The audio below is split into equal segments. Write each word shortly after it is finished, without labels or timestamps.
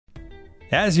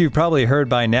As you've probably heard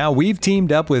by now, we've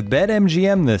teamed up with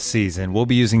BetMGM this season. We'll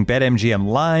be using BetMGM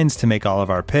lines to make all of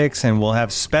our picks, and we'll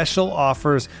have special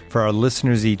offers for our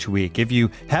listeners each week. If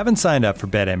you haven't signed up for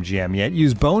BetMGM yet,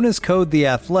 use bonus code The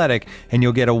Athletic, and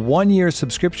you'll get a 1-year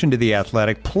subscription to The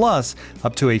Athletic, plus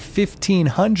up to a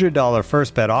 $1,500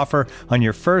 first bet offer on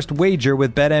your first wager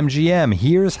with BetMGM.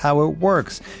 Here's how it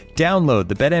works. Download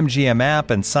the BetMGM app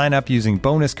and sign up using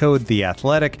bonus code The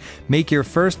Athletic. Make your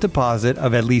first deposit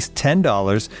of at least $10.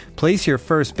 Place your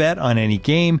first bet on any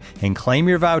game and claim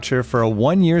your voucher for a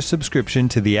 1-year subscription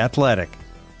to The Athletic.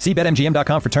 See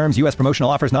BetMGM.com for terms. U.S. promotional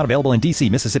offers not available in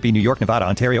D.C., Mississippi, New York, Nevada,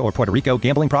 Ontario, or Puerto Rico.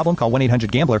 Gambling problem? Call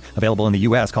 1-800-GAMBLER. Available in the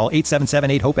U.S. Call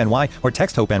 877-8-HOPE-NY or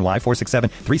text HOPE-NY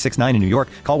 467-369 in New York.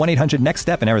 Call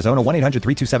 1-800-NEXT-STEP in Arizona.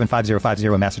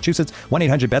 1-800-327-5050 in Massachusetts.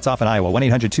 1-800-BETS-OFF in Iowa.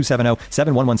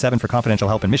 1-800-270-7117 for confidential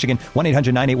help in Michigan.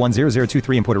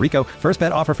 1-800-981-0023 in Puerto Rico. First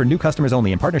bet offer for new customers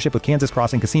only in partnership with Kansas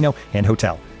Crossing Casino and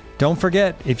Hotel. Don't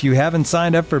forget, if you haven't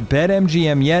signed up for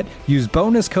BetMGM yet, use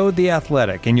bonus code The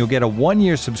Athletic, and you'll get a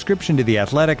 1-year subscription to The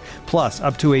Athletic, plus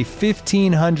up to a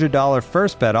 $1,500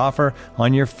 first bet offer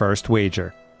on your first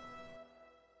wager.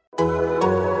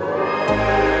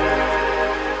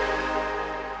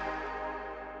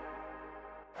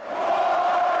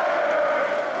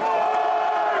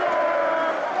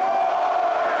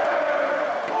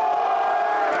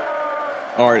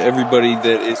 All right, everybody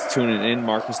that is tuning in,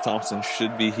 Marcus Thompson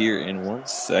should be here in 1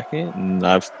 second.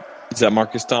 Is that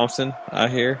Marcus Thompson I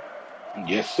hear?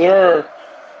 Yes, sir.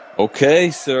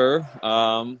 Okay, sir.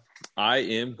 I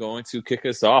am going to kick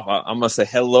us off. I'm going to say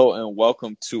hello and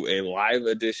welcome to a live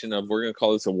edition of, we're going to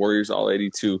call this a Warriors All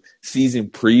 82 season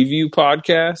preview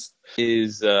podcast.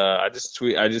 I just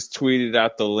tweeted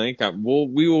out the link.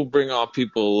 We will bring on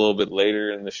people a little bit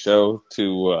later in the show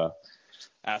to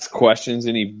ask questions,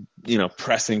 any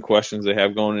pressing questions they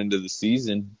have going into the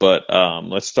season. But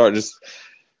let's start just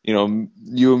you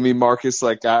and me, Marcus.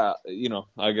 I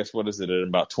guess what is it, in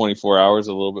about 24 hours,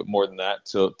 a little bit more than that,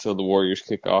 till the Warriors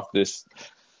kick off this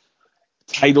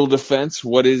title defense.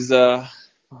 What is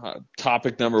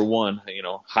topic number one?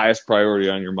 Highest priority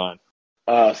on your mind?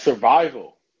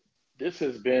 Survival. This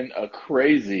has been a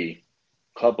crazy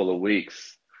couple of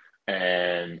weeks,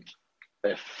 and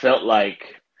it felt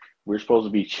like we're supposed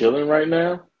to be chilling right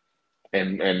now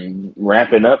and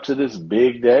ramping up to this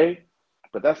big day,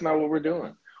 but that's not what we're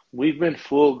doing. We've been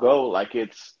full go like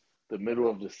it's the middle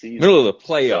of the season. Middle of the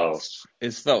playoffs. So,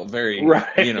 it's felt very,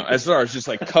 right. As far as just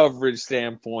like coverage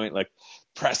standpoint, like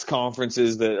press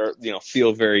conferences that are,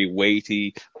 feel very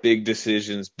weighty, big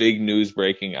decisions, big news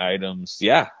breaking items.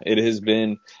 Yeah, it has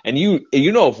been. And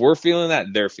if we're feeling that,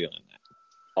 they're feeling that.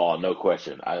 Oh, no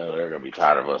question. I know they're going to be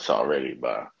tired of us already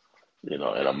by in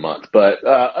a month. But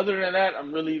other than that,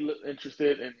 I'm really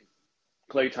interested in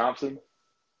Klay Thompson.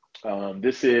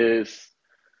 This is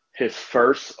his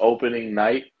first opening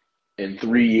night in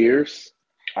 3 years.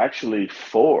 Actually,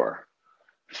 4.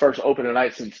 First opening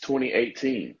night since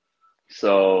 2018.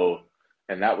 So,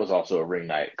 and that was also a ring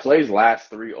night. Klay's last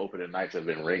 3 opening nights have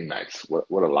been ring nights.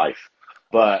 What a life.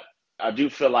 But I do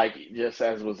feel like, just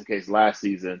as was the case last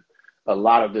season, a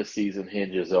lot of this season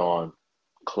hinges on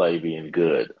Klay being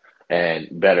good. And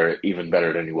even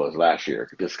better than he was last year.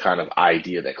 This kind of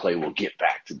idea that Klay will get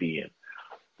back to being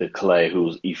the Klay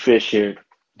who's efficient,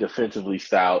 defensively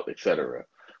stout, etc.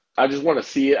 I just want to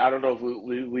see it. I don't know if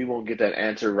we won't get that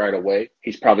answer right away.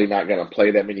 He's probably not going to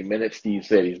play that many minutes. Steve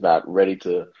said he's not ready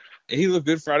to. He looked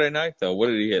good Friday night, though. What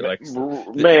did he hit? Right?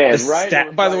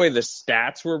 By the way, the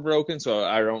stats were broken, so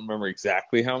I don't remember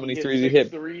exactly how many threes he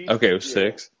hit. Okay, it was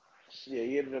 6. Yeah,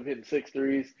 he ended up hitting 6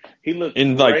 threes. He looked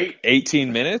in great. Like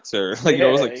 18 minutes, or it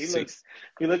was like 6.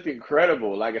 He looked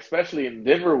incredible. Especially in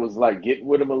Denver, was getting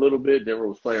with him a little bit. Denver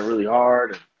was playing really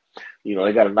hard, and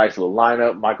they got a nice little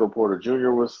lineup. Michael Porter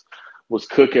Jr. was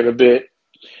cooking a bit.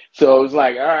 So it was all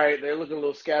right, they're looking a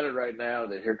little scattered right now.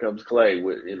 Then here comes Klay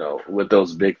with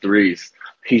those big threes.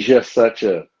 He's just such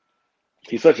a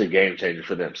game changer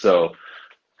for them. So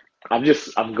I'm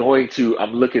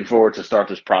looking forward to start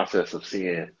this process of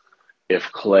seeing if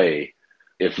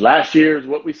last year is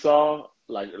what we saw,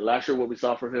 what we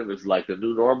saw from him is the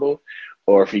new normal,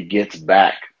 or if he gets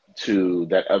back to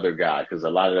that other guy. Because a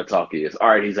lot of the talk is, all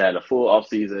right, he's had a full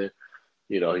offseason.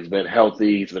 He's been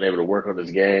healthy. He's been able to work on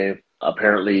his game.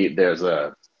 Apparently, there's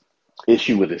a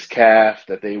issue with his calf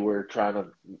that they were trying to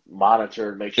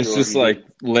monitor and make sure. It's just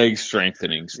leg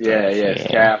strengthening stuff. Yeah, his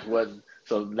calf wasn't.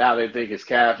 So now they think his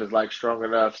calf is strong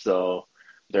enough. So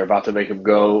they're about to make him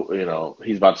go.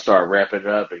 He's about to start ramping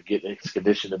up and getting his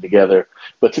conditioning together.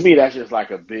 But to me, that's just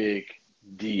a big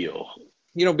deal.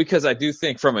 Because I do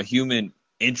think from a human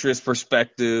interest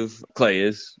perspective, Klay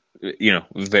is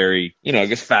very, I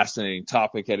guess fascinating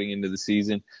topic heading into the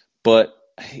season. But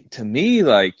to me,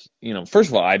 like, first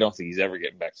of all, I don't think he's ever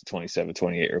getting back to 27,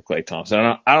 28 or Klay Thompson.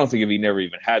 I don't think if he never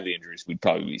even had the injuries, we'd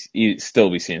probably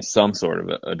still be seeing some sort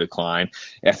of a decline.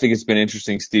 I think it's been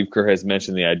interesting. Steve Kerr has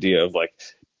mentioned the idea of like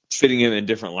fitting him in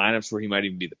different lineups where he might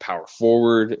even be the power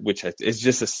forward, which is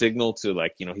just a signal to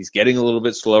like, he's getting a little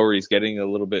bit slower. He's getting a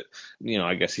little bit,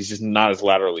 I guess he's just not as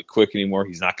laterally quick anymore.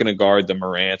 He's not going to guard the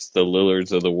Morants, the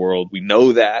Lillards of the world. We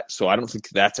know that. So I don't think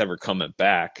that's ever coming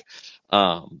back.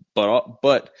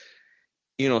 But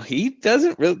he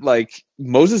doesn't really like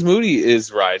Moses Moody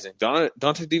is rising. Dante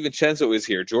DiVincenzo is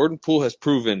here. Jordan Poole has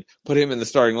proven, put him in the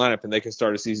starting lineup and they can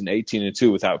start a season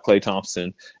 18-2 without Klay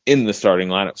Thompson in the starting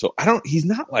lineup. So he's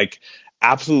not like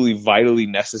absolutely vitally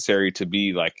necessary to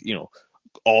be like,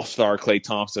 all-star Klay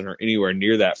Thompson or anywhere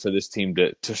near that for this team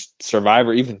to survive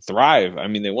or even thrive. I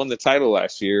mean, they won the title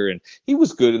last year and he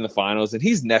was good in the finals and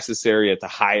he's necessary at the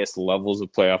highest levels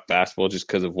of playoff basketball just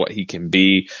because of what he can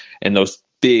be and those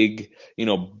big,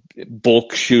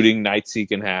 bulk shooting nights he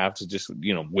can have to just,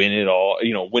 win it all,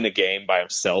 win a game by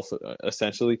himself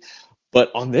essentially.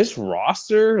 But on this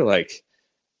roster, like,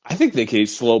 I think they could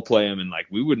slow play him and like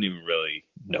we wouldn't even really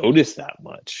notice that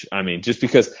much. I mean, just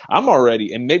because I'm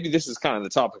already, and maybe this is kind of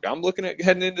the topic I'm looking at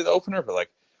heading into the opener, but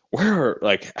like,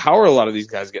 how are a lot of these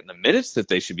guys getting the minutes that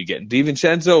they should be getting?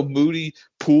 DiVincenzo, Moody,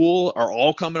 Poole are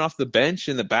all coming off the bench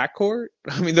in the backcourt.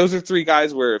 I mean, those are three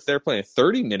guys where if they're playing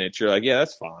 30 minutes, you're like, yeah,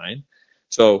 that's fine.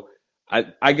 So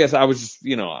I guess I was just,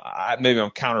 maybe I'm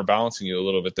counterbalancing you a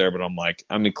little bit there, but I'm like,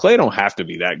 I mean, Klay don't have to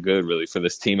be that good really for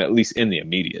this team, at least in the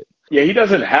immediate. Yeah, he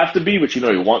doesn't have to be, but he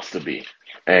wants to be.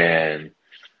 And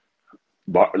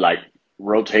like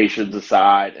rotations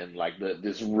aside, and like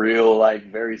this real like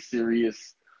very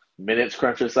serious minutes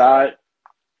crunch aside,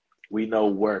 we know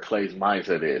where Klay's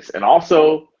mindset is. And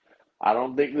also, I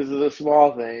don't think this is a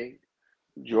small thing.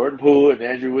 Jordan Poole and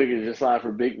Andrew Wiggins just signed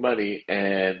for big money,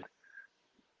 and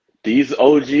these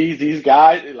OGs, these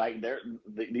guys, like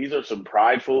these are some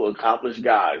prideful, accomplished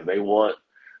guys. They want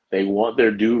their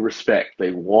due respect.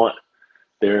 They want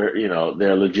their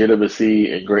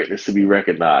legitimacy and greatness to be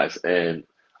recognized. And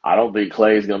I don't think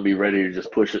Klay is going to be ready to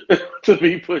just push it to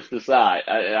be pushed aside.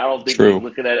 I don't think he's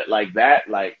looking at it like that.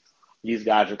 Like these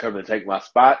guys are coming to take my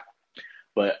spot.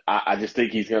 But I just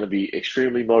think he's going to be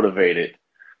extremely motivated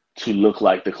to look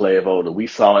like the Klay of old. We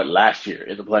saw it last year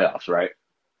in the playoffs, right?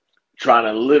 Trying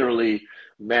to literally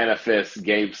manifest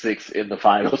Game 6 in the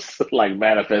finals, like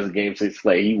manifest Game 6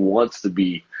 Klay. He wants to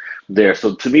be there.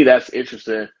 So to me, that's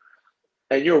interesting.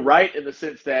 And you're right in the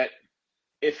sense that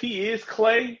if he is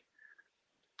Klay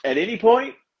at any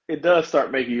point, it does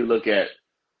start making you look at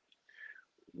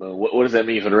what does that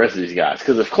mean for the rest of these guys?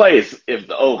 Because if Klay is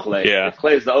the old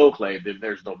Klay, then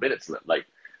there's no minutes left. Like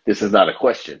this is not a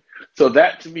question. So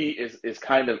that to me is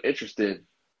kind of interesting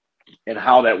in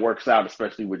how that works out,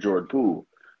 especially with Jordan Poole.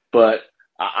 But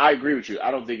I agree with you.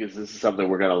 I don't think this is something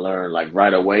we're going to learn like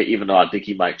right away, even though I think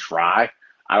he might try.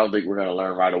 I don't think we're going to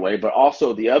learn right away. But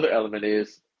also the other element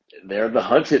is they're the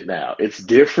hunted now. It's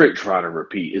different trying to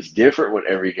repeat. It's different when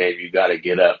every game you got to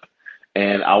get up.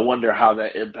 And I wonder how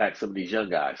that impacts some of these young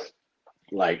guys.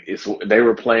 Like they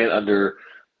were playing under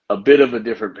a bit of a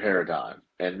different paradigm.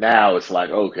 And now it's like,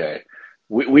 okay,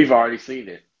 we've already seen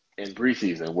it in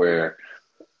preseason where,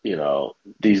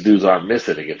 these dudes aren't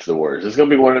missing against the Warriors. It's going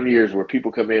to be one of them years where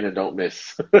people come in and don't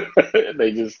miss.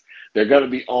 They're going to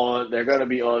be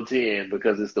on 10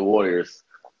 because it's the Warriors.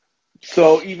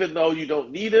 So even though you don't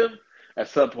need him, at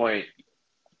some point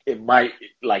it might,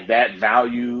 like that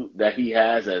value that he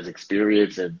has as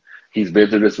experience and he's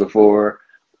been through this before,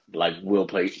 like will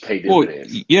pay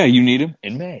dividends. Well, yeah, you need him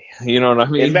in May. You know what I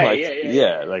mean? In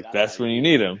May, like that's when you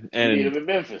need him. And you need him in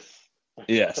Memphis.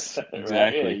 Yes,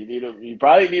 exactly. Right? Yeah, you need him. You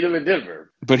probably need him in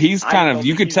Denver. But he's kind of,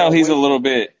 you could tell he's a little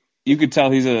bit. You could tell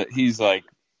he's like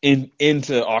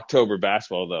into October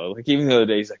basketball though. Like even the other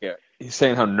day, he's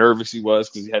saying how nervous he was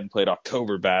because he hadn't played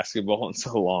October basketball in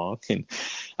so long. And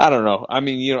I don't know. I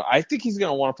mean, I think he's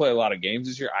going to want to play a lot of games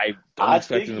this year. I don't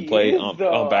expect him to play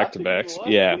on back to backs.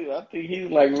 Yeah, I think he's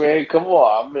like, man, come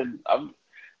on.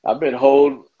 I've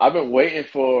been waiting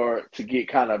to get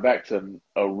kind of back to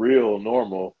a real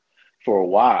normal for a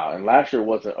while. And last year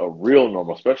wasn't a real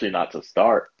normal, especially not to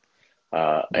start.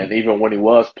 And even when he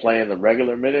was playing the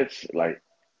regular minutes, like,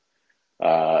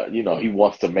 he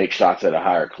wants to make shots at a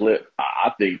higher clip.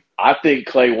 I think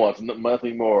Klay wants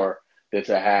nothing more than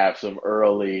to have some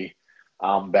early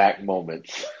I'm back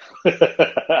moments.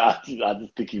 I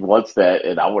just think he wants that,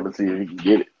 and I want to see if he can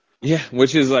get it. Yeah,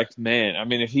 which is like, man, I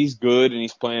mean, if he's good and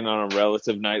he's playing on a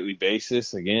relative nightly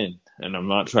basis, again, and I'm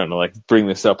not trying to like bring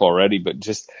this up already, but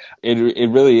just it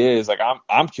really is like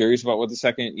I'm curious about what the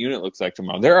second unit looks like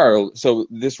tomorrow. So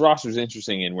this roster is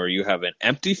interesting in where you have an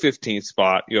empty 15th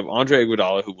spot, you have Andre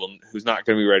Iguodala who's not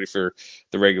going to be ready for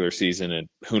the regular season, and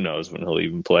who knows when he'll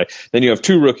even play. Then you have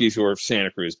two rookies who are Santa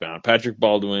Cruz bound, Patrick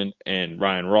Baldwin and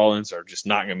Ryan Rollins are just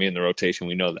not going to be in the rotation.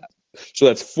 We know that. So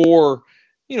that's four.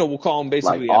 We'll call them Like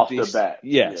basically off empty. the bat.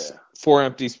 Yes, Yeah. four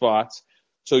empty spots.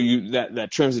 So that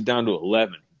trims it down to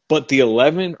 11. But the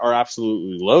 11 are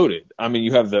absolutely loaded. I mean,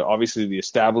 you have obviously the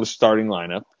established starting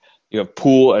lineup. You have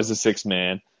Poole as a sixth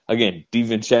man. Again,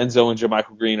 DiVincenzo and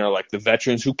JaMychal Green are like the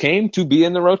veterans who came to be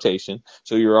in the rotation.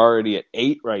 So you're already at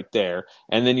 8 right there.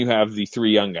 And then you have the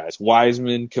three young guys,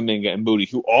 Wiseman, Kuminga, and Moody,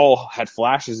 who all had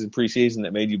flashes in preseason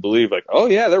that made you believe like, oh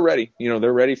yeah, they're ready.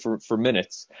 They're ready for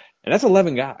minutes. And that's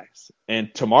 11 guys.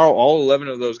 And tomorrow, all 11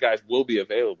 of those guys will be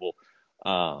available.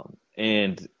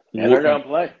 And they're going to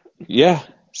play. Yeah.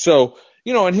 So,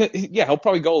 and he'll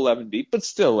probably go 11 deep, but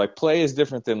still, like, play is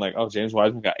different than, like, oh, James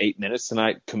Wiseman got 8 minutes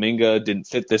tonight. Kuminga didn't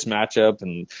fit this matchup.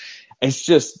 And it's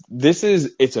just,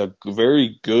 it's a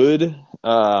very good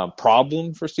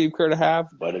problem for Steve Kerr to have.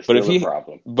 But it's still a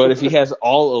problem. But if he has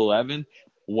all 11,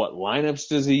 what lineups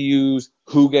does he use?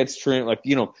 Who gets trimmed? Like,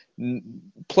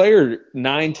 player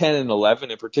 9, 10, and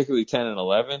 11, and particularly 10 and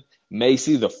 11, may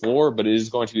see the floor, but it is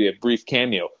going to be a brief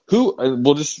cameo.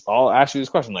 I'll ask you this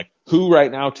question. Like, who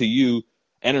right now to you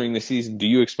entering the season do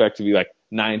you expect to be like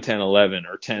 9, 10, 11,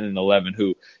 or 10 and 11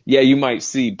 who, you might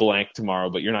see blank tomorrow,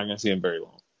 but you're not going to see him very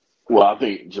long? Well, I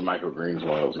think JaMychal Green's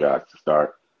one of those guys to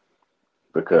start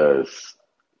because,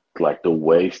 like, the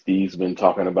way Steve's been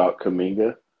talking about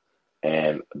Kuminga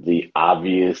and the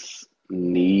obvious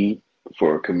need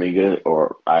for Kuminga,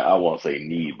 or I won't say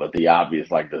need, but the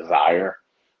obvious, like, desire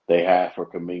they have for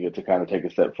Kuminga to kind of take a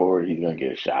step forward, he's going to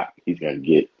get a shot. He's going to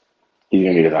get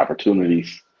his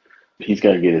opportunities. He's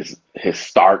going to get his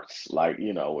starts. Like,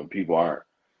 when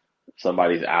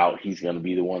somebody's out, he's going to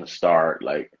be the one to start.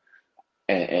 Like,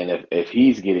 and if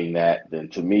he's getting that, then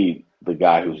to me, the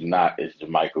guy who's not is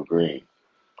JaMychal Green.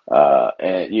 That's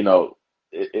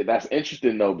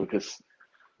interesting though because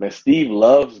man, Steve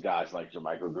loves guys like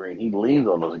JaMychal Green. He leans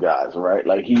on those guys, right?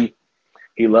 Like he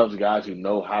loves guys who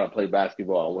know how to play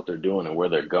basketball and what they're doing and where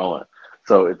they're going.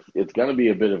 So it's going to be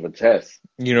a bit of a test.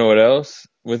 You know what else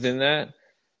within that?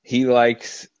 He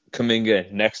likes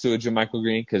Kuminga next to a JaMychal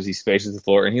Green because he spaces the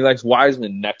floor, and he likes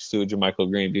Wiseman next to a JaMychal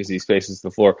Green because he spaces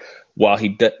the floor. While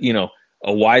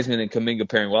a Wiseman and Kuminga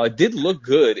pairing, while it did look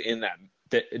good in that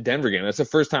Denver game, that's the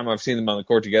first time I've seen them on the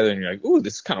court together, and you're like, ooh,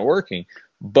 this is kind of working.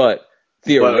 But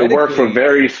theoretically, it worked for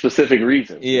very specific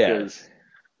reasons. Yeah. Because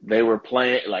they were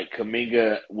playing, like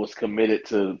Kuminga was committed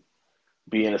to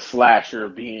being a slasher,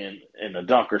 being in a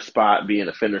dunker spot, being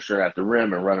a finisher at the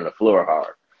rim, and running the floor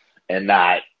hard, and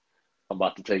not I'm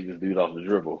about to take this dude off the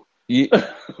dribble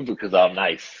because I'm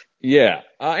nice. Yeah,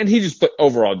 and he just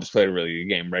overall played a really good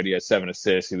game, right? He had 7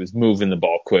 assists. He was moving the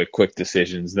ball quick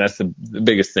decisions. That's the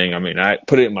biggest thing. I mean, I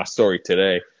put it in my story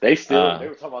today. They were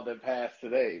talking about that pass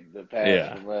today, the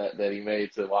pass that he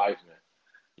made to Wiseman.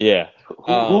 Yeah.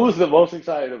 Who was the most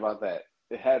excited about that?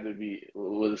 It had to be,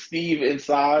 was Steve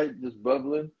inside just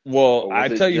bubbling? Well, I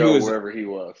tell you who was wherever he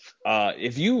was.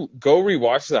 If you go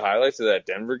rewatch the highlights of that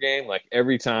Denver game, like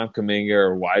every time Kuminga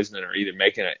or Wiseman are either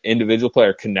making an individual play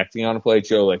or connecting on a play,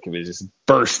 Joe like was just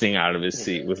bursting out of his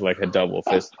seat with like a double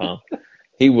fist pump.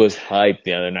 He was hyped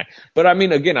the other night. But I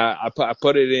mean, again, I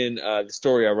put it in the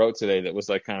story I wrote today that was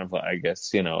like kind of, I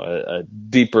guess, a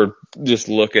deeper just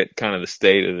look at kind of the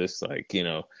state of this, like,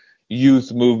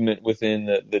 youth movement within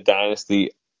the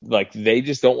dynasty. Like, they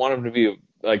just don't want him to be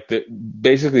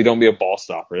basically don't be a ball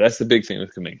stopper. That's the big thing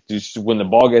with Kuminga. Just when the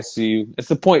ball gets to you, it's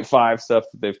the 0.5 stuff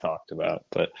that they've talked about.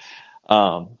 But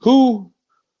who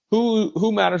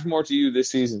matters more to you this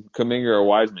season, Kuminga or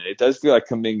Wiseman? It does feel like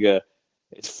Kuminga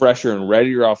is fresher and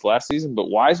readier off last season, but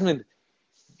Wiseman,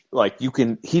 like,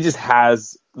 he just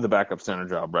has the backup center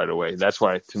job right away. That's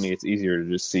why, to me, it's easier to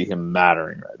just see him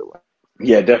mattering right away.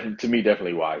 Yeah,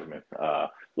 definitely Wiseman.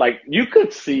 Like, you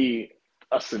could see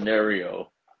a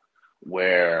scenario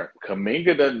where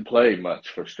Kuminga doesn't play much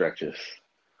for stretches,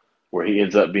 where he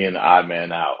ends up being the odd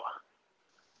man out.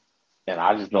 And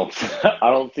I just don't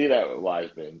see that with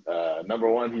Wiseman. Number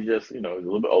one, he's just, he's a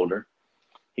little bit older.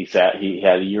 He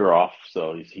had a year off,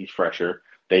 so he's fresher.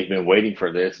 They've been waiting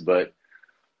for this, but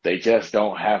they just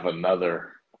don't have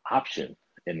another option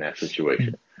in that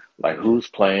situation. Like, who's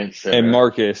playing center? And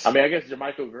Marcus. I mean, I guess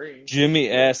JaMychal Green. Jimmy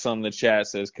S. on the chat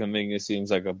says Kuminga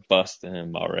seems like a bust to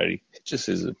him already. It's just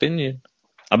his opinion.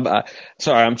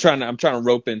 Sorry, I'm trying to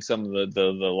rope in some of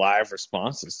the live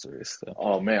responses to this stuff.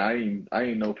 Oh man, I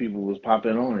didn't know people was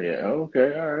popping on yet.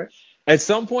 Okay, all right. At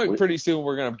some point, We pretty soon,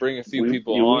 we're gonna bring a few we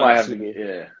people yeah, we on might have to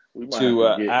get we might have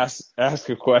to to get. ask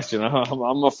a question.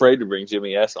 I'm afraid to bring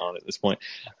Jimmy S on at this point.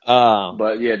 Uh,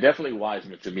 But yeah, definitely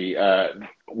Wiseman to me.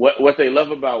 What they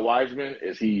love about Wiseman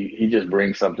is he just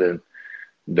brings something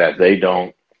that they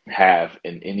don't have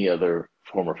in any other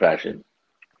form or fashion.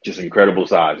 Just incredible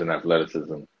size and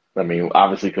athleticism. I mean,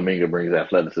 obviously Kaminga brings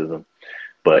athleticism,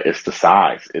 but it's the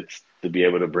size. It's to be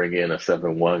able to bring in a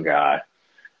 7'1" guy.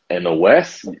 And the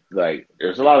West, like,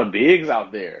 there's a lot of bigs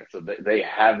out there, so they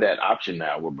have that option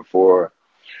now. Where before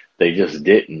they just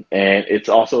didn't. And it's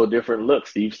also a different look.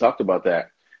 Steve's talked about that.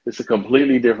 It's a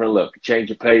completely different look.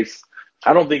 Change of pace.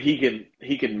 I don't think he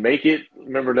can make it.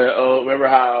 Remember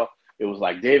how it was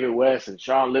like David West and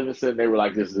Sean Livingston? They were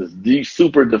like this deep,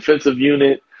 super defensive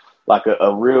unit, like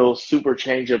a real super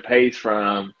change of pace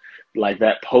from like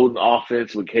that potent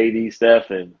offense with KD, Steph,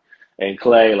 and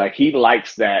Clay. Like he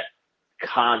likes that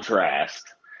contrast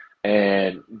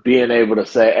and being able to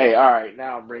say, hey, all right,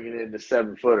 now I'm bringing in the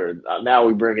 7-footer. Now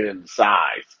we bring it in the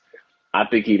size. I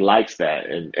think he likes that,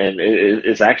 and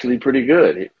it's actually pretty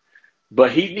good.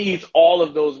 But he needs all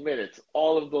of those minutes,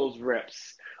 all of those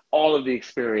reps, all of the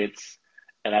experience,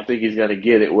 and I think he's going to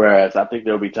get it. Whereas I think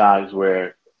there'll be times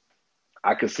where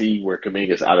I could see where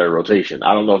Kaminga's out of rotation.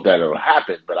 I don't know if that'll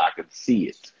happen, but I could see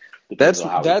it. Depends on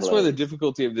how he that's where the plays.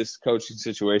 difficulty of this coaching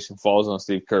situation falls on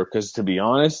Steve Kerr. Because to be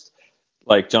honest,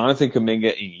 like Jonathan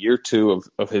Kaminga in year 2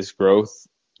 of his growth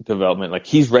development, like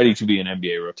he's ready to be an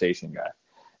NBA rotation guy.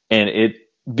 And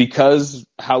because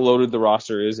how loaded the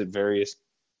roster is at various,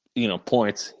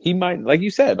 points, he might, like you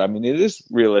said, I mean, it is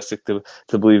realistic to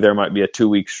believe there might be a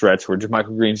 2-week stretch where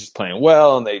Michael Green's just playing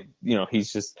well and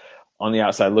he's just on the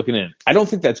outside looking in. I don't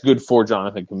think that's good for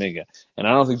Jonathan Kaminga. And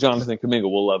I don't think Jonathan Kaminga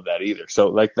will love that either. So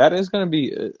like that is going to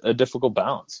be a difficult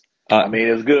balance. I mean,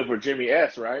 it's good for Jimmy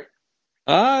S, right?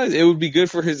 It would be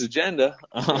good for his agenda.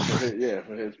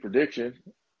 For his prediction.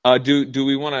 Do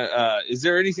we want to? Is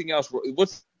there anything else?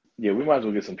 Yeah, we might as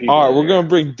well get some people. All right, we're going to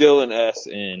bring Dylan S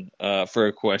in for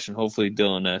a question. Hopefully,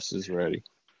 Dylan S is ready.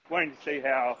 Wanting to see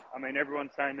how. I mean,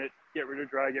 everyone's saying that get rid of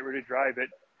Dre, but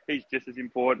he's just as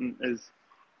important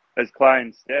as Clay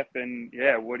and Steph. And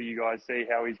yeah, what do you guys see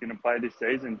how he's going to play this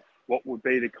season? What would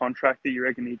be the contract that you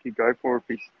reckon he could go for if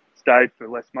he stayed for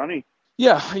less money?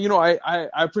 Yeah, I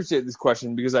appreciate this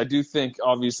question because I do think,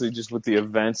 obviously, just with the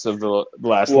events of the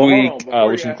last week,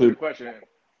 which include the question,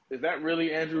 is that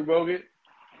really Andrew Bogut?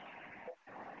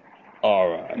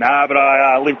 All right. Nah, but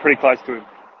I live pretty close to him.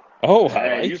 Oh,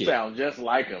 you sound just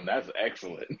like him. That's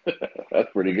excellent.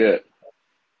 That's pretty good.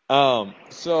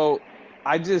 So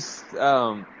I just,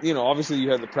 obviously you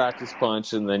have the practice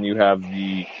punch and then you have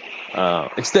the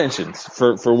extensions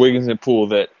for Wiggins and Poole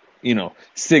that,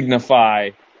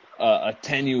 signify a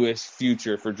tenuous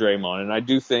future for Draymond. And I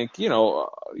do think,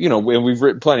 and we've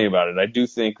written plenty about it. I do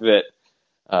think that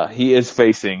he is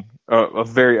facing a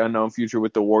very unknown future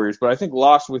with the Warriors. But I think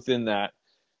lost within that,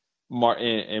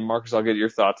 and Marcus, I'll get your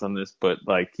thoughts on this, but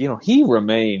he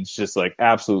remains just like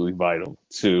absolutely vital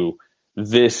to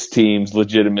this team's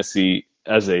legitimacy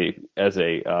as a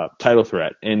title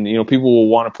threat. And, people will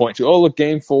want to point to, oh, look,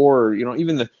 game 4,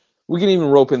 or, we can even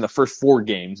rope in the first 4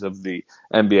 games of the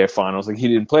NBA Finals. Like he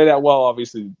didn't play that well.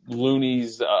 Obviously,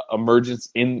 Looney's emergence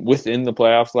within the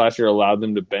playoffs last year allowed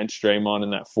them to bench Draymond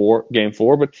in that game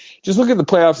 4. But just look at the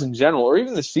playoffs in general, or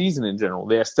even the season in general.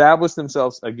 They established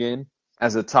themselves again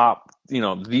as the top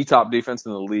defense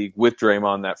in the league with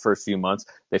Draymond that first few months.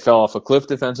 They fell off a cliff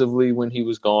defensively when he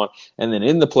was gone, and then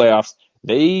in the playoffs,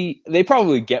 they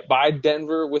probably get by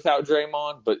Denver without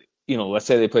Draymond, but let's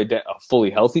say they play a fully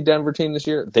healthy Denver team this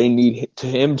year. They need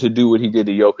him to do what he did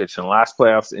to Jokic in the last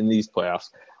playoffs, in these playoffs.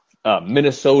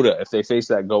 Minnesota, if they face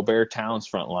that Gobert Towns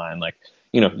front line,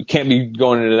 you can't be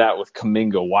going into that with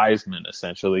Kaminga, Wiseman,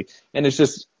 essentially. And it's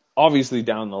just obviously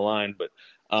down the line. But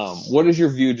what is your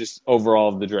view just overall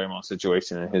of the Draymond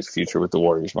situation and his future with the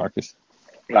Warriors, Marcus?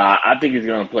 I think he's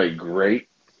going to play great.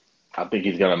 I think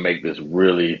he's going to make this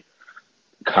really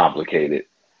complicated.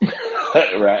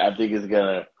 Right? I think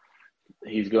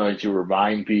he's going to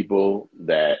remind people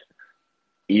that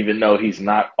even though he's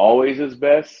not always his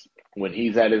best, when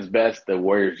he's at his best, the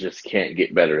Warriors just can't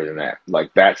get better than that.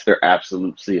 Like, that's their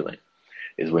absolute ceiling,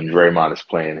 is when Draymond is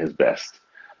playing his best.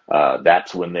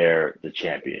 That's when they're the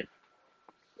champion.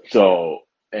 So,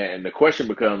 and the question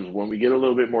becomes, when we get a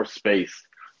little bit more space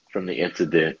from the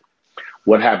incident,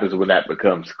 what happens when that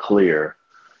becomes clear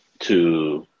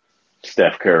to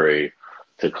Steph Curry,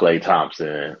 to Klay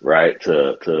Thompson, right,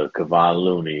 to Kevon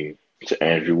Looney, to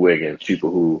Andrew Wiggins,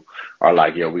 people who are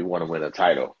like, yo, we want to win a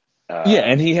title. Yeah,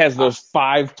 and he has those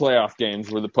 5 playoff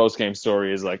games where the post-game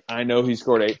story is like, I know he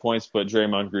scored 8 points, but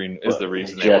Draymond Green is the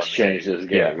reason they won just the game. changed this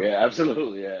game. Yeah,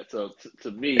 absolutely. Yeah. So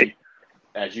to me,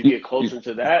 as you get closer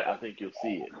to that, I think you'll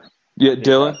see it. Yeah,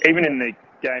 Dylan? Even in the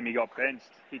game he got benched,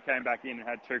 he came back in and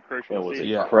had 2 crucial It was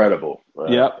assists. incredible.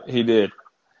 Yep, he did.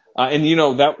 And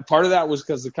that part of that was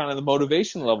because of kind of the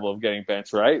motivation level of getting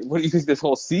benched, right? What do you think this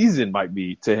whole season might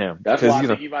be to him? That's why I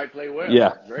think he might play well.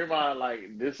 Yeah.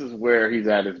 Draymond, this is where he's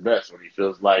at his best, when he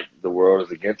feels like the world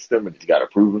is against him and he's got to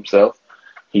prove himself.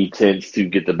 He tends to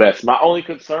get the best. My only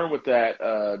concern with that,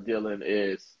 Dylan,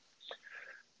 is,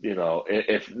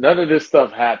 if none of this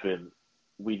stuff happened,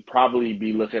 we'd probably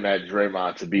be looking at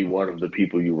Draymond to be one of the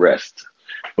people you rest.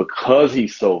 Because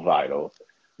he's so vital,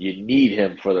 you need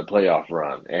him for the playoff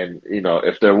run. And,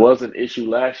 if there was an issue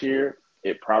last year,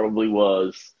 it probably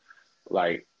was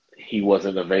like he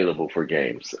wasn't available for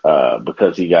games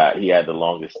because he had the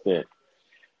longest stint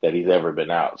that he's ever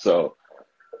been out. So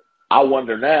I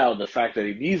wonder now, the fact that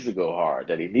he needs to go hard,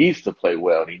 that he needs to play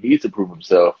well, and he needs to prove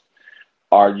himself,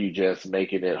 are you just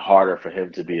making it harder for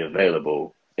him to be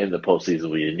available in the postseason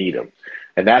when you need him?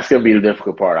 And that's going to be the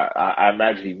difficult part. I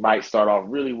imagine he might start off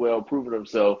really well, proving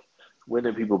himself,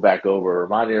 winning people back over,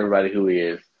 reminding everybody who he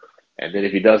is. And then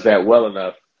if he does that well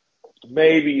enough,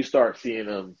 maybe you start seeing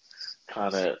him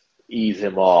kind of ease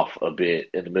him off a bit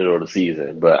in the middle of the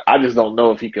season. But I just don't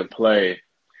know if he can play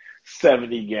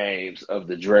 70 games of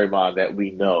the Draymond that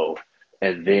we know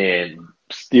and then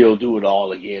still do it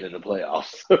all again in the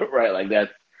playoffs, right? Like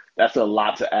that's a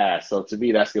lot to ask. So to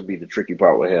me, that's going to be the tricky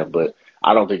part with him. But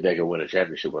I don't think they can win a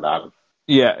championship without him.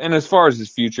 Yeah, and as far as his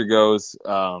future goes,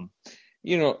 I'm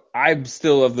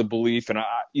still of the belief, and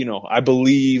I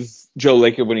believe Joe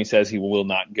Lacob when he says he will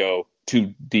not go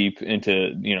too deep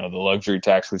into, the luxury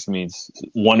tax, which means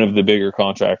one of the bigger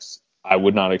contracts I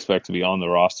would not expect to be on the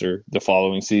roster the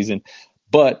following season.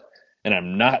 But, and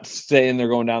I'm not saying they're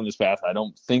going down this path, I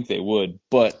don't think they would,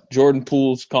 but Jordan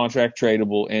Poole's contract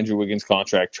tradable, Andrew Wiggins'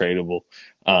 contract tradable,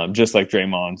 just like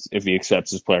Draymond's, if he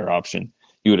accepts his player option,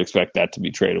 you would expect that to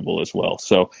be tradable as well.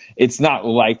 So it's not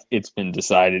like it's been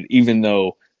decided, even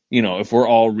though, if we're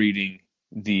all reading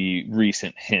the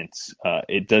recent hints,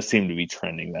 it does seem to be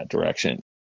trending that direction.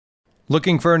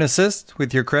 Looking for an assist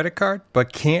with your credit card,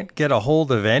 but can't get a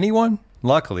hold of anyone?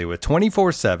 Luckily, with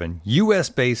 24/7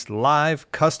 U.S.-based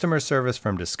live customer service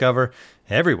from Discover,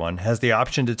 everyone has the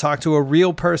option to talk to a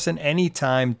real person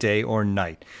anytime, day or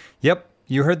night. Yep,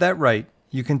 you heard that right.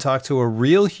 You can talk to a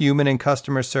real human in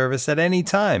customer service at any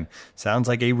time. Sounds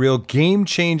like a real game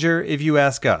changer if you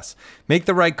ask us. Make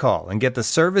the right call and get the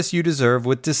service you deserve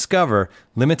with Discover.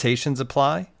 Limitations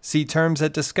apply. See terms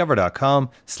at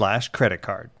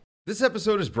discover.com/creditcard. This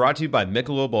episode is brought to you by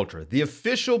Michelob Ultra, the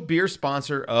official beer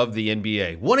sponsor of the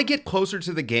NBA. Want to get closer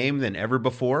to the game than ever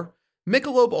before?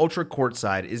 Michelob Ultra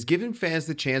Courtside is giving fans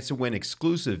the chance to win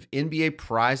exclusive NBA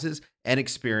prizes and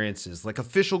experiences like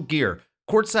official gear,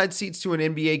 courtside seats to an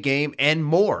NBA game, and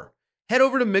more. Head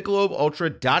over to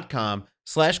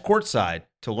MichelobUltra.com/courtside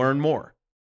to learn more.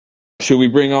 Should we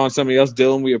bring on somebody else?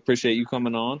 Dylan, we appreciate you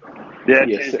coming on. Yeah,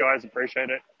 cheers, guys. Appreciate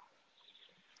it.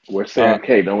 Where's Sam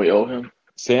K? Don't we owe him?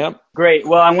 Sam? Great.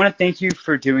 Well, I want to thank you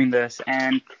for doing this.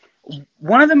 And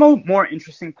one of the more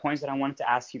interesting points that I wanted to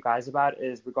ask you guys about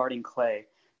is regarding Klay.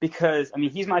 Because,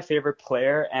 he's my favorite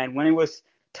player. And when it was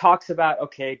talks about,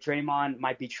 okay, Draymond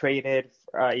might be traded,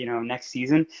 next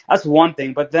season, that's one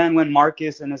thing. But then when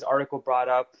Marcus in his article brought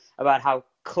up about how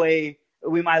Klay,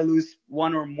 we might lose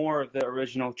one or more of the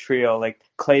original trio, like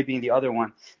Klay being the other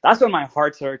one, that's when my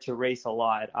heart started to race a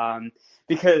lot.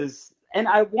 And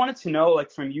I wanted to know,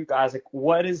 like, from you guys, like,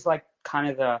 what is, like, kind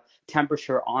of the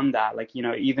temperature on that, like,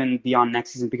 even beyond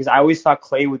next season? Because I always thought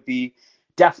Klay would be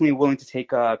definitely willing to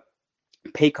take a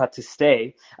pay cut to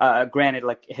stay. Granted,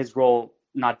 like, his role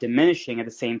not diminishing at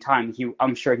the same time.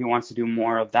 I'm sure he wants to do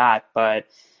more of that. But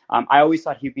I always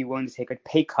thought he'd be willing to take a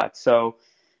pay cut. So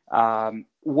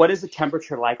what is the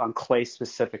temperature like on Klay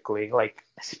specifically? Like,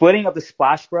 splitting up the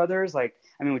Splash Brothers, like,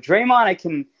 with Draymond, I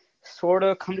can sort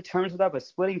of come to terms with that, but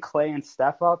splitting Klay and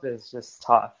Steph up is just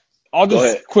tough. I'll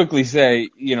just quickly say,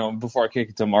 before I kick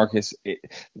it to Marcus,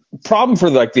 problem for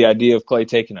the idea of Klay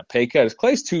taking a pay cut is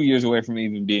Klay's 2 years away from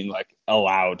even being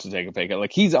allowed to take a pay cut.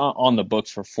 Like, he's on the books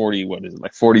for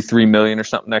 $43 million or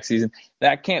something next season.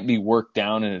 That can't be worked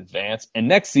down in advance. And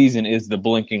next season is the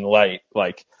blinking light,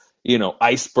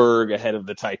 iceberg ahead of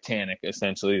the Titanic,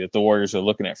 essentially, that the Warriors are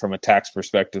looking at from a tax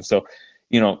perspective. So,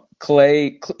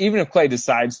 Klay, even if Klay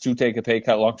decides to take a pay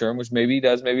cut long term, which maybe he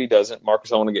does, maybe he doesn't.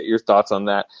 Marcus, I want to get your thoughts on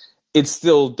that. It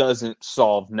still doesn't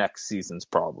solve next season's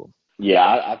problem.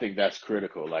 Yeah, I think that's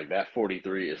critical. Like that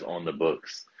 43 is on the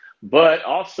books. But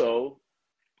also,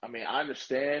 I mean, I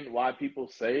understand why people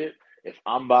say it. If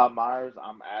I'm Bob Myers,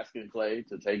 I'm asking Clay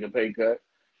to take a pay cut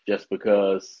just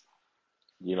because,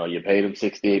 you paid him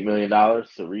 $68 million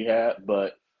to rehab.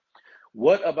 But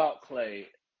what about Clay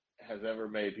has ever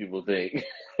made people think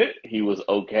he was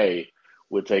okay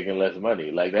with taking less money?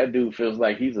 Like that dude feels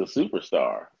like he's a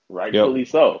superstar, Yep. rightfully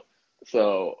so.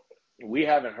 So we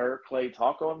haven't heard Clay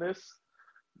talk on this,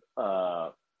 uh,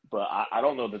 but I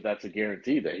don't know that that's a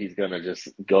guarantee that he's gonna just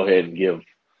go ahead and give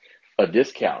a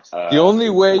discount. The only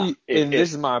way, If and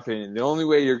this is my opinion, the only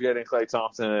way you're getting Klay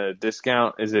Thompson at a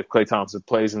discount is if Klay Thompson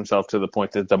plays himself to the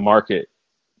point that the market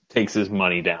takes his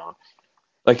money down.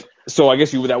 Like, so I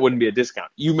guess that wouldn't be a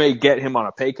discount. You may get him on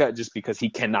a pay cut just because he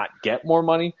cannot get more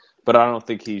money, but I don't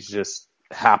think he's just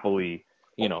happily,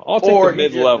 I'll take or the he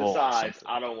mid just level. decides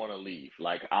I don't want to leave.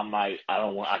 Like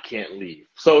I can't leave.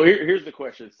 So here's the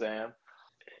question, Sam.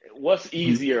 What's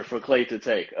easier for Clay to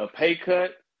take, a pay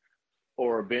cut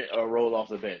or a roll off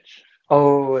the bench?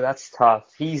 Oh, that's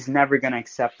tough. He's never gonna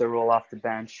accept the roll off the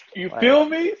bench. You Like, feel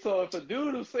me? So if a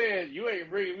dude who's saying you ain't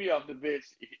bringing me off the bench,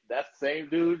 that same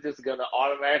dude just gonna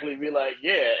automatically be like,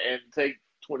 yeah, and take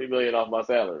 20 million off my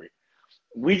salary.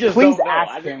 We just please don't know.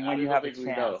 ask him I when just you don't have a think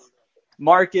we know. chance.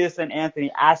 Marcus and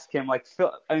Anthony, ask him. Like,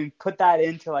 put that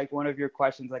into like one of your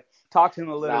questions. Like, talk to him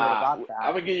a little bit Nah, about I'm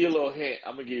that. gonna give you a little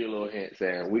hint.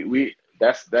 Sam. We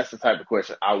that's the type of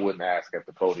question I wouldn't ask at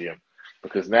the podium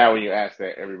because now when you ask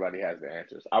that, everybody has the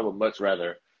answers. I would much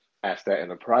rather ask that in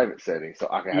a private setting so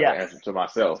I can have the Yes. answer to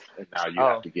myself, and now you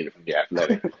have Oh. to get it from the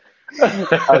athletic.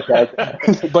 Okay.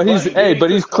 But getting to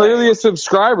he's clearly Clay, a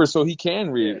subscriber, so he can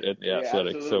yeah, read at the yeah,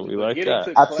 athletic. So absolutely. we But like getting that.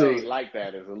 to Clay Absolutely. like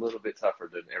that is a little bit tougher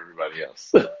than everybody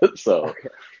else. So Okay.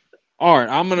 All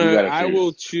right, you gotta I choose.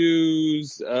 will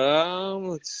choose,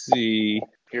 let's see.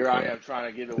 Here I am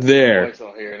trying to get a winning There. voice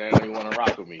on here, and they don't even want to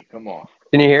rock with me. Come on.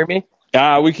 Can you hear me?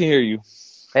 We can hear you.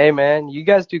 Hey man, you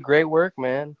guys do great work,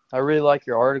 man. I really like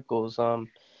your articles.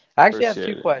 I actually have two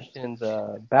Appreciate it. questions: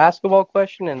 basketball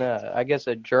question and I guess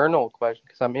a journal question.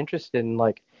 Because I'm interested in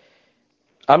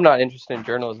I'm not interested in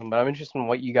journalism, but I'm interested in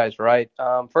what you guys write.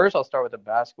 First, I'll start with the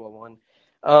basketball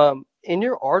one. In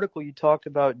your article, you talked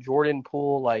about Jordan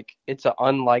Poole, like it's an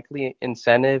unlikely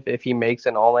incentive if he makes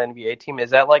an All NBA team.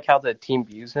 Is that like how the team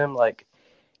views him? Like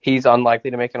he's unlikely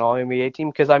to make an All NBA team?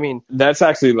 Because I mean, That's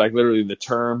actually like literally the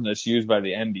term that's used by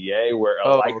the NBA, where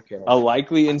oh, okay. a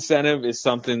likely incentive is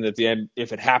something that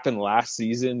if it happened last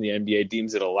season, the NBA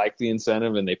deems it a likely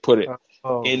incentive, and they put it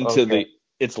Oh, into okay.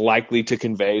 it's likely to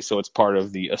convey, so it's part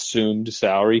of the assumed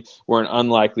salary. Where an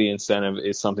unlikely incentive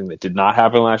is something that did not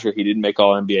happen last year. He didn't make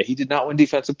All NBA. He did not win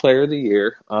Defensive Player of the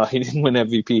Year. He didn't win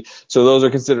MVP. So those are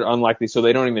considered unlikely. So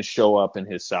they don't even show up in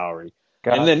his salary.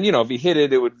 And then, Gotcha. if he hit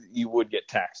it, you would get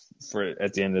taxed for it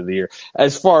at the end of the year.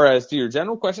 As far as to your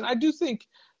general question, I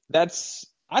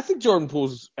think Jordan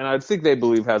Poole's, and I think they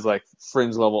believe has like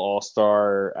fringe level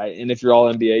all-star. And if you're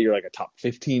all NBA, you're like a top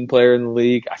 15 player in the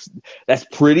league. That's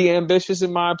pretty ambitious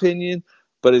in my opinion,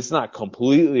 but it's not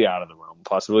completely out of the realm of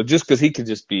possibility just because he could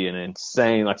just be an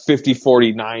insane like 50,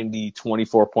 40, 90,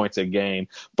 24 points a game.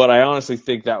 But I honestly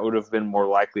think that would have been more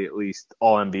likely at least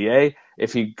all NBA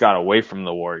if he got away from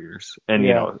the Warriors. And,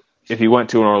 Yeah. if he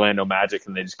went to an Orlando Magic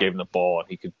and they just gave him the ball and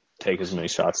he could take as many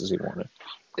shots as he wanted.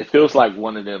 It feels like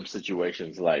one of them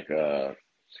situations like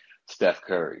Steph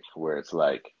Curry, where it's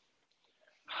like,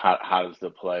 how does the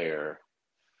player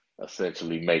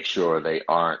essentially make sure they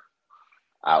aren't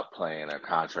outplaying their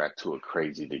contract to a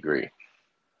crazy degree? I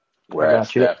Whereas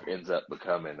got you. Steph ends up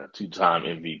becoming a two-time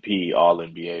MVP, All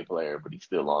NBA player, but he's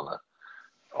still on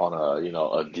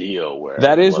a deal where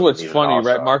That he is wasn't what's even an funny, right,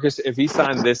 all-star. Marcus? If he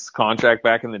signed this contract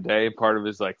back in the day, part of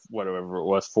his like whatever it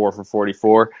was, 4 for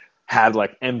 44, had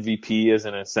like MVP as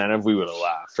an incentive, we would have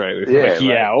laughed, right? We'd be Yeah, like, right.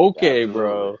 yeah, okay, Absolutely.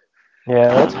 bro. Yeah,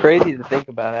 that's crazy to think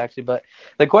about actually. But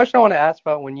the question I want to ask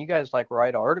about when you guys like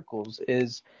write articles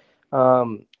is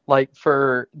like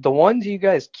for the ones you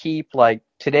guys keep, like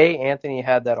today Anthony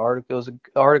had that article, it was an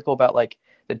article about like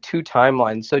the two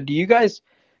timelines. So do you guys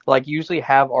like usually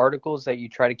have articles that you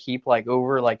try to keep like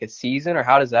over like a season, or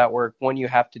how does that work when you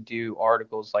have to do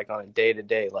articles like on a day to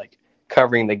day, like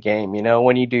covering the game,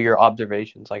 when you do your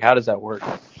observations, like how does that work?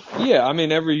 Yeah, I mean,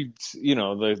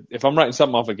 if I'm writing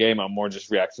something off a game, I'm more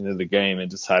just reacting to the game and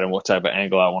deciding what type of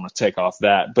angle I want to take off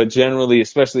that. But generally,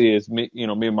 especially as me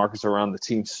and Marcus are around the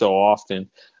team so often,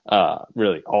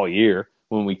 really all year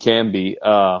when we can be,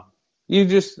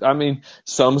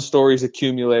 some stories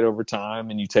accumulate over time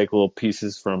and you take little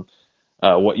pieces from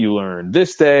what you learned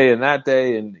this day and that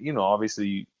day. And,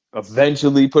 obviously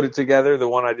eventually put it together. The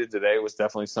one I did today was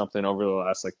definitely something over the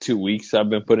last like 2 weeks I've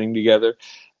been putting together.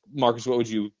 Marcus, what would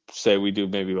you say we do?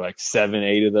 Maybe like 7,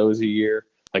 8 of those a year,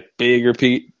 like bigger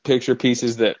picture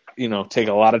pieces that take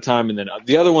a lot of time, and then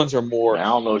the other ones are more. Man, I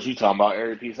don't know what you're talking about.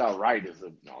 Every piece I write is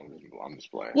no, I'm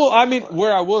just playing. Well, I mean,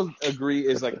 where I will agree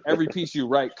is like every piece you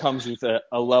write comes with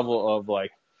a level of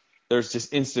like there's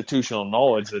just institutional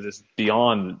knowledge that is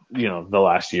beyond the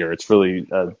last year. It's really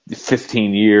a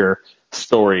 15-year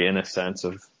story in a sense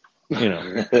of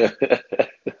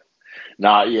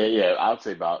Nah, yeah. I'd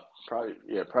say about probably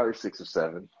 6 or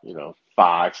 7.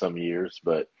 5 some years,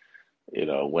 but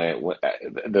when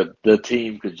the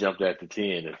team could jump that to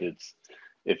 10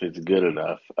 if it's good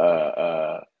enough.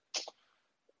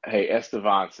 Hey,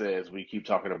 Estevan says we keep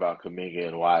talking about Kuminga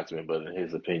and Wiseman, but in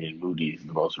his opinion, Moody's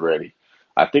the most ready.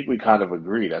 I think we kind of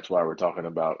agree. That's why we're talking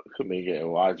about Kuminga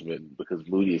and Wiseman, because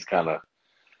Moody is kind of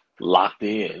locked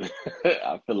in.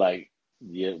 I feel like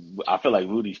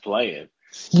Moody's playing.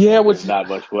 Yeah, There's not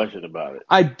much question about it.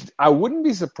 I wouldn't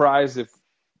be surprised if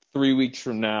 3 weeks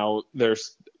from now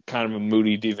there's kind of a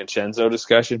Moody DiVincenzo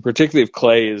discussion, particularly if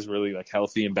Clay is really like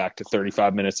healthy and back to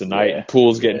 35 minutes a night and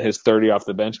Poole's getting his 30 off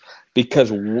the bench, because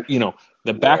the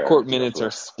backcourt minutes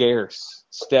are scarce.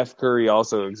 Steph Curry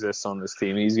also exists on this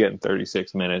team. He's getting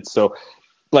 36 minutes. So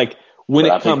like when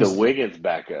but it I comes think the Wiggins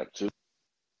backup too.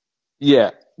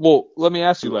 Yeah. Well, let me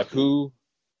ask you, like who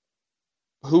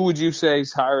would you say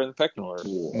is higher in the pecking order?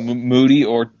 Moody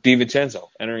or DiVincenzo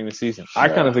entering the season? I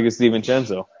kind of think it's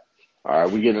DiVincenzo. All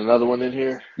right, we get another one in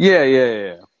here?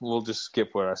 Yeah. We'll just skip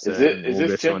what I said. Is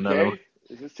this Tim K?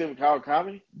 Is this Tim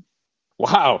Kawakami?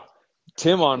 Wow.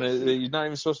 Tim on it. He's not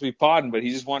even supposed to be podding, but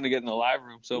he just wanted to get in the live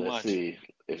room so much. Let's see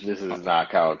if this is not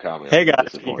Kawakami. Hey, guys.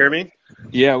 Can you hear me?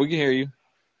 Yeah, we can hear you.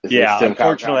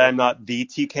 Unfortunately, I'm not the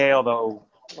TK, although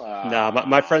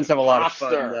my friends have a lot of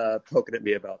fun poking at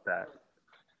me about that.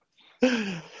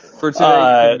 For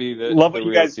today, you can be the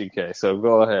real TK, so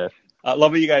go ahead.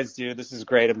 Love what you guys do. This is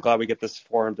great. I'm glad we get this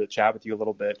forum to chat with you a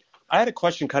little bit. I had a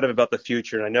question kind of about the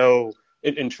future, and I know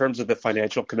in terms of the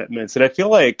financial commitments, and I feel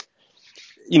like,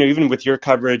 even with your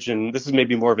coverage, and this is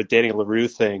maybe more of a Danny LaRue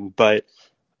thing, but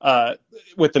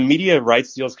with the media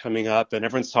rights deals coming up and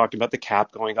everyone's talking about the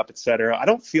cap going up, et cetera, I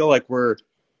don't feel like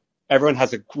everyone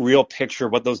has a real picture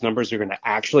of what those numbers are going to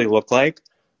actually look like.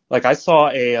 Like I saw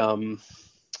a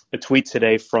tweet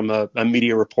today from a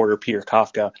media reporter, Peter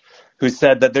Kafka, who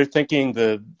said that they're thinking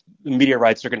the media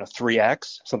rights are going to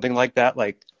 3x, something like that,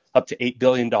 like up to $8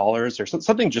 billion or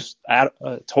something just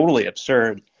totally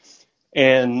absurd.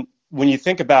 And when you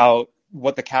think about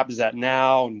what the cap is at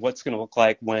now and what's going to look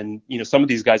like when, some of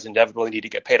these guys inevitably need to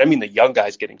get paid. I mean, the young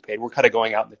guys getting paid. We're kind of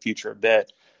going out in the future a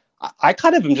bit. I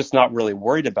kind of am just not really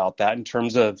worried about that in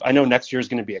terms of, I know next year is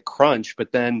going to be a crunch,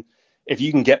 but then if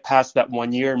you can get past that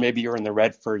 1 year, maybe you're in the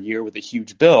red for a year with a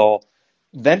huge bill,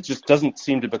 then it just doesn't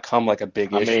seem to become like a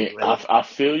big issue. I mean, really. I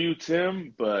feel you,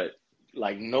 Tim, but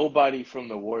like nobody from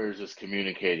the Warriors is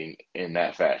communicating in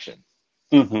that fashion.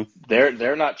 Mm-hmm.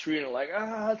 They're not treating it like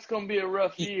it's gonna be a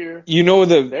rough year.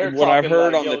 What I've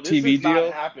heard on the TV deal.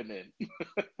 Not happening.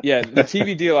 Yeah, the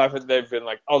TV deal I've heard, they've been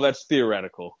like, that's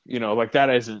theoretical. Like that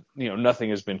isn't. Nothing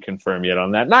has been confirmed yet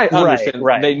on that. And I understand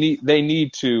they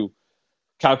need to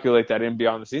calculate that in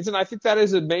beyond the scenes, and I think that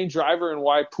is a main driver in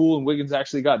why Poole and Wiggins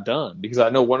actually got done. Because I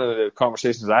know one of the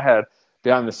conversations I had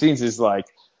behind the scenes is like,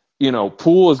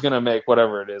 Poole is going to make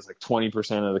whatever it is, like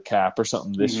 20% of the cap or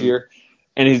something this year.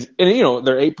 And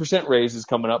their 8% raise is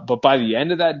coming up, but by the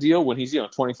end of that deal, when he's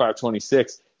 25,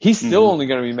 26, he's still only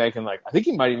going to be making like, I think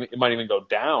it might even go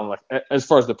down. Like as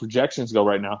far as the projections go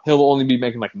right now, he'll only be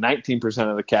making like 19%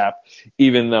 of the cap,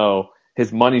 even though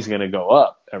his money's going to go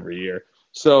up every year.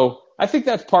 So I think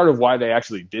that's part of why they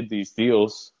actually did these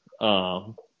deals.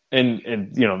 And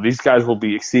these guys will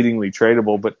be exceedingly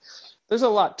tradable, but there's a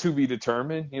lot to be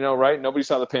determined, right? Nobody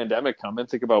saw the pandemic coming.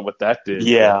 Think about what that did.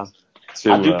 Yeah.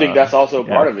 I do think that's also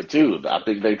part of it too. I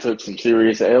think they took some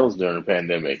serious L's during the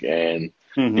pandemic, and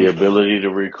the ability to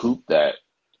recoup that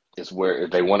is where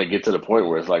they want to get to the point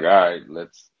where it's like, all right,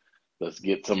 let's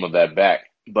get some of that back.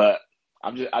 But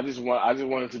I just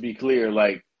wanted to be clear.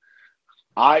 Like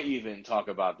I even talk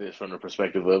about this from the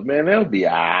perspective of, man, they'll be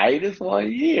all right. It's 1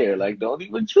 year. Like don't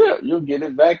even trip. You'll get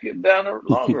it back down the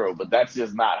long road. But that's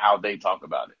just not how they talk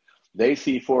about it. They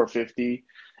see 450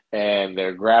 and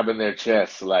they're grabbing their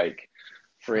chests like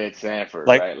Fred Sanford,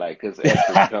 right? Like, because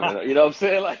Esther's coming up. You know what I'm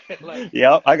saying? Like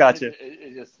yeah, I got you.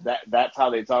 It's just that's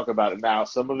how they talk about it. Now,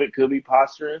 some of it could be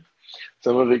posturing.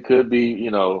 Some of it could be,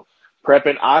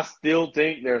 prepping. I still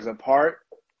think there's a part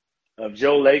of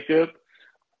Joe Lacob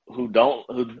who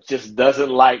just doesn't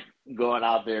like going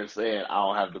out there and saying, I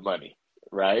don't have the money.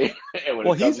 right? And when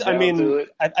Well, it comes I down to it,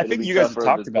 I it'll think be you guys have tougher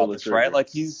talked to pull about the this, right? trigger. Like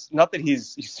he's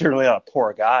certainly not a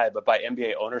poor guy, but by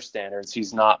NBA owner standards,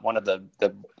 he's not one of the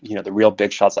real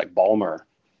big shots like Ballmer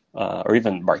or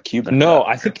even Mark Cuban. No,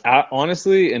 I think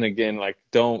honestly, and again, like,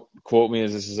 don't quote me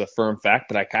as this is a firm fact,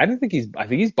 but I kind of think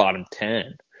he's bottom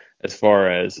 10 as far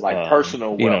as Like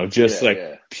personal wealth, just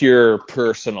pure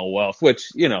personal wealth.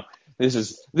 Which this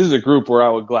is a group where I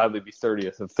would gladly be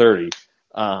 30th of 30.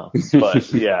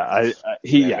 But yeah,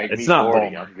 it's not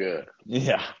 40, Ballmer. I'm good.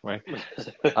 Yeah, right.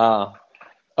 All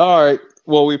right.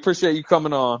 Well, we appreciate you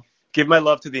coming on. Give my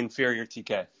love to the inferior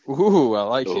TK. Ooh, I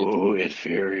like it. Ooh,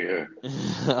 inferior.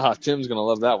 Tim's gonna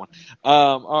love that one.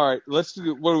 All right, let's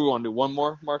do. What do we want to do? One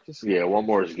more, Marcus? Yeah, one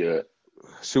more is good.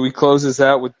 Should we close this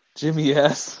out with Jimmy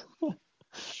S?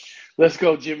 Let's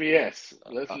go, Jimmy S.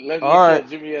 Let's right.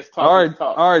 Jimmy S talk.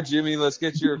 All right, Jimmy. Let's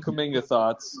get your Kuminga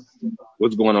thoughts.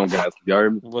 What's going on, guys? Y'all hear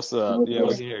me? What's up? Yeah, we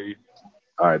can hear you.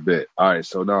 All right, bet. All right,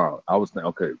 so now I was thinking,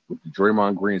 okay, with the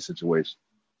Draymond Green situation,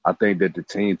 I think that the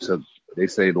team took, they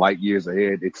say light years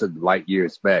ahead, they took light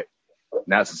years back.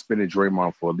 Now suspended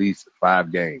Draymond for at least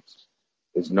 5 games.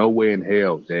 There's no way in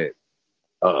hell that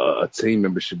a team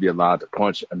member should be allowed to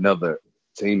punch another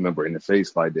team member in the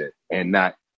face like that, and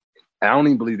not. I don't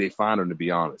even believe they fined him, to be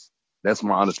honest. That's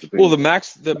my honest opinion. Well, the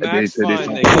max fine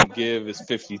they can give is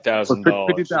 $50,000.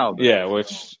 $50,000. Yeah,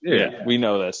 which we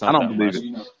know that's not. I don't believe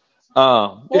it.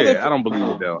 I don't believe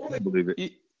it though. I don't believe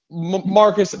it.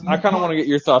 Marcus, I kind of want to get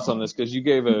your thoughts on this because you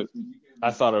gave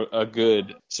I thought a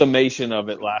good summation of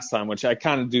it last time, which I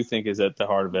kind of do think is at the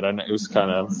heart of it. I know it was kind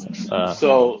of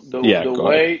so the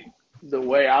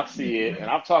way I see it, and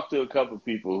I've talked to a couple of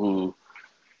people who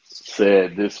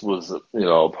said this was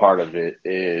part of it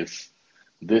is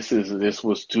this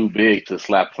was too big to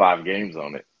slap 5 games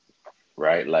on it,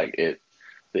 right? Like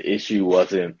the issue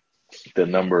wasn't the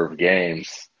number of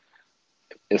games.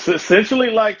 It's essentially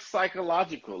like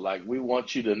psychological. Like, we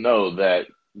want you to know that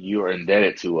you're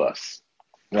indebted to us.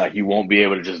 Like, you won't be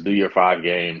able to just do your 5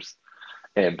 games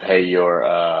and pay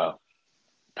your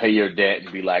debt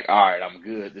and be like, all right, I'm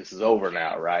good. This is over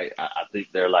now, right? I think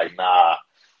they're like, nah,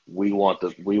 we want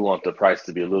the price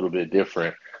to be a little bit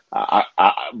different.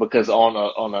 Because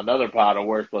on another pod of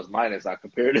Worst Plus Minus, I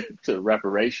compared it to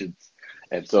reparations,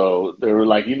 and so they were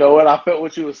like, you know what, I felt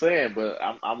what you were saying, but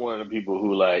I'm one of the people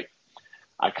who, like,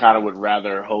 I kind of would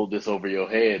rather hold this over your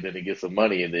head than to get some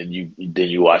money and then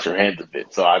you wash your hands of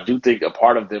it. So I do think a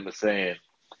part of them is saying,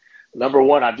 number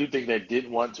one, I do think they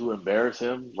didn't want to embarrass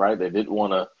him, right? They didn't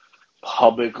want to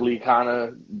publicly kind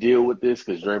of deal with this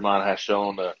because Draymond has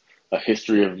shown a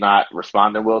history of not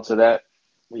responding well to that,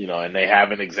 and they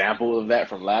have an example of that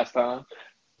from last time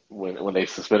when they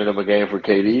suspended him a game for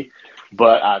KD.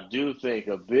 But I do think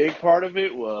a big part of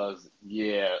it was,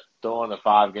 throwing a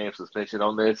 5-game suspension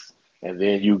on this and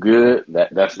then you good.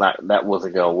 That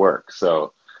wasn't gonna work.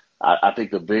 So I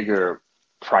think the bigger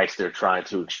price they're trying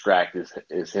to extract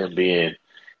is him being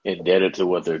indebted to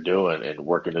what they're doing and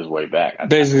working his way back.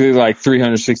 Basically, like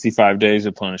 365 days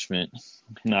of punishment,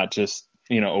 not just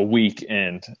a week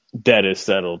and debt is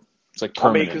settled. It's like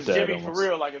permanent debt. Because Jimmy, almost. for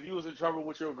real, like if you was in trouble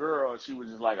with your girl and she was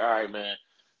just like, all right, man.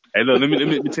 Hey, look, let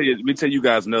me tell you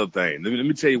guys another thing. Let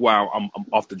me tell you why I'm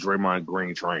off the Draymond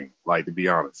Green train. Like, to be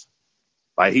honest,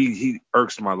 like he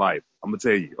irks my life. I'm gonna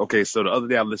tell you. Okay, so the other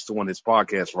day I listened to one of his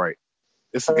podcasts. Right,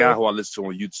 it's a guy who I listen to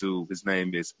on YouTube. His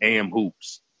name is Am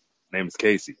Hoops. His name is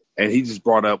Casey, and he just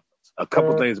brought up a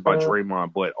couple things about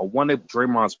Draymond. But on one of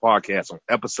Draymond's podcasts, on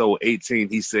episode 18,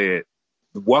 he said,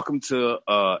 "Welcome to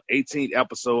 18th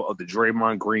episode of the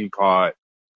Draymond Green Pod."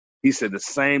 He said the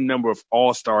same number of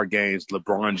All-Star games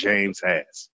LeBron James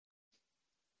has.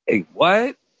 Hey,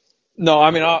 what? No, I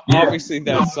mean, obviously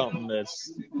that's something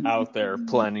that's out there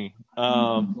plenty.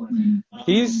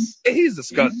 He's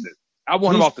disgusting. I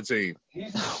want him off the team.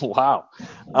 Wow.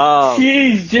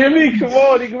 Jeez, Jimmy, come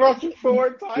on. He brought you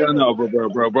 4 titles. Yeah, no,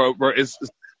 bro.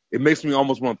 It makes me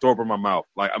almost want to throw up in my mouth.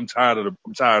 Like, I'm tired of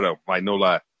him. Like, no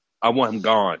lie. I want him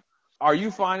gone. Are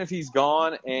you fine if he's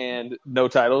gone and no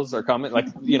titles are coming? Like,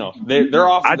 they're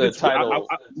off the title.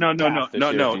 No.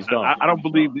 I don't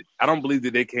believe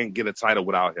that they can't get a title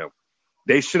without him.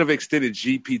 They should have extended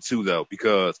GP2 though,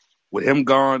 because with him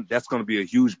gone, that's going to be a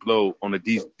huge blow on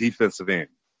the defensive end.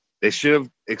 They should have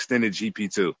extended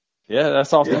GP2. Yeah,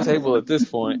 that's off the table at this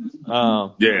point. Yeah,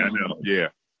 I know. Yeah,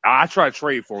 I try to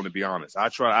trade for him, to be honest. I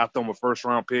throw him a 1st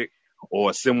round pick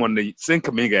or send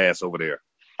Kuminga ass over there.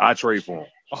 I trade for him.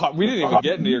 We didn't even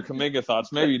get into your Kuminga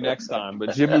thoughts. Maybe next time.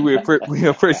 But Jimmy, we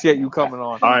appreciate you coming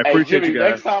on. All right, Hey, appreciate Jimmy, you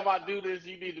guys. next time I do this,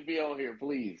 you need to be on here,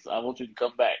 please. I want you to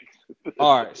come back.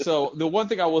 All right. So the one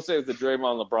thing I will say is the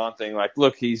Draymond LeBron thing. Like,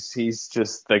 look, he's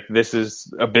just like, this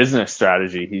is a business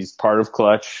strategy. He's part of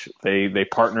Clutch. They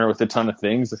partner with a ton of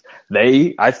things.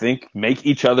 They, I think, make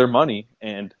each other money,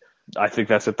 and I think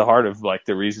that's at the heart of like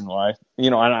the reason why.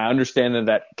 And I understand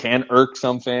that can irk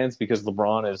some fans because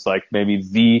LeBron is like maybe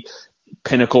the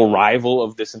pinnacle rival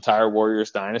of this entire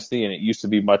Warriors dynasty, and it used to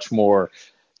be much more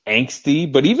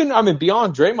angsty. But even,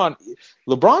 beyond Draymond,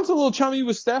 LeBron's a little chummy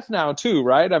with Steph now too,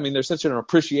 right? I mean, there's such an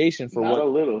appreciation for Not what. a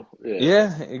little.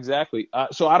 Yeah, exactly.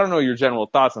 So I don't know your general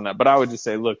thoughts on that, but I would just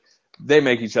say, look, they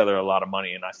make each other a lot of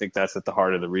money, and I think that's at the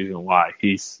heart of the reason why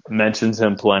he mentions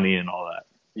him plenty and all that.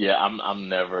 Yeah, I'm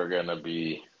never gonna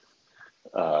be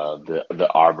the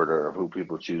arbiter of who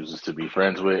people chooses to be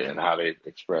friends with and how they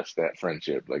express that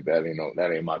friendship. Like that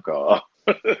ain't my call.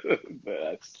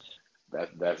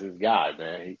 That's his guy,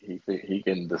 man. He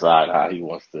can decide how he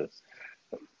wants to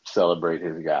celebrate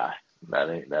his guy. That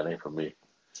ain't for me.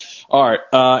 All right,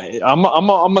 I'm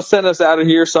gonna send us out of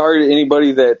here. Sorry to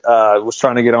anybody that was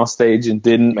trying to get on stage and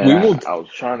didn't. Man, I was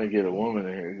trying to get a woman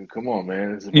in here. Come on,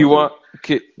 man.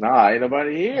 Nah, ain't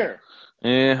nobody here.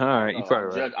 Yeah, all right. You're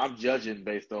probably right. I'm judging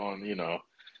based on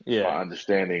my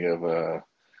understanding of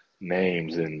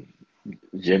names and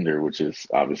gender, which is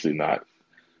obviously not.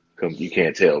 You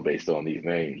can't tell based on these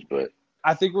names, but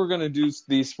I think we're going to do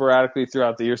these sporadically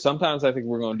throughout the year. Sometimes I think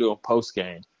we're going to do them post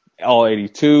game, all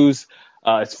 82s.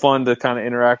 It's fun to kind of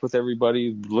interact with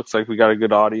everybody. Looks like we got a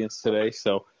good audience today.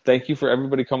 So thank you for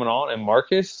everybody coming on. And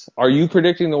Marcus, are you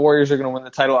predicting the Warriors are going to win the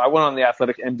title? I went on the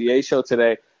Athletic NBA show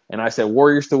today, and I said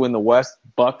Warriors to win the West,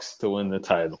 Bucks to win the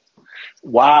title.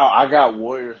 Wow, I got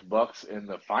Warriors Bucks in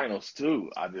the finals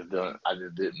too. I just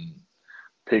didn't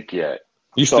pick yet.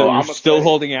 You're still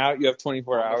holding out. You have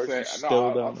 24 hours.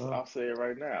 I'll say it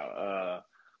right now.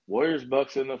 Warriors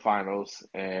Bucks in the finals,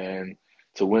 and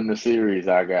to win the series,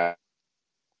 I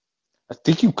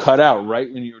think you cut out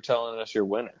right when you were telling us your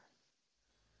winner.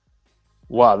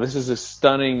 Wow, this is a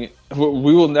stunning.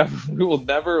 We will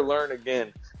never learn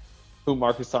again who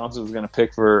Marcus Thompson was going to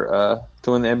pick for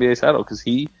to win the NBA title because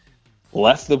he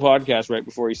left the podcast right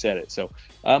before he said it. So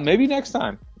maybe next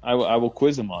time I will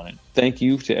quiz him on it. Thank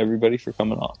you to everybody for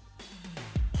coming on.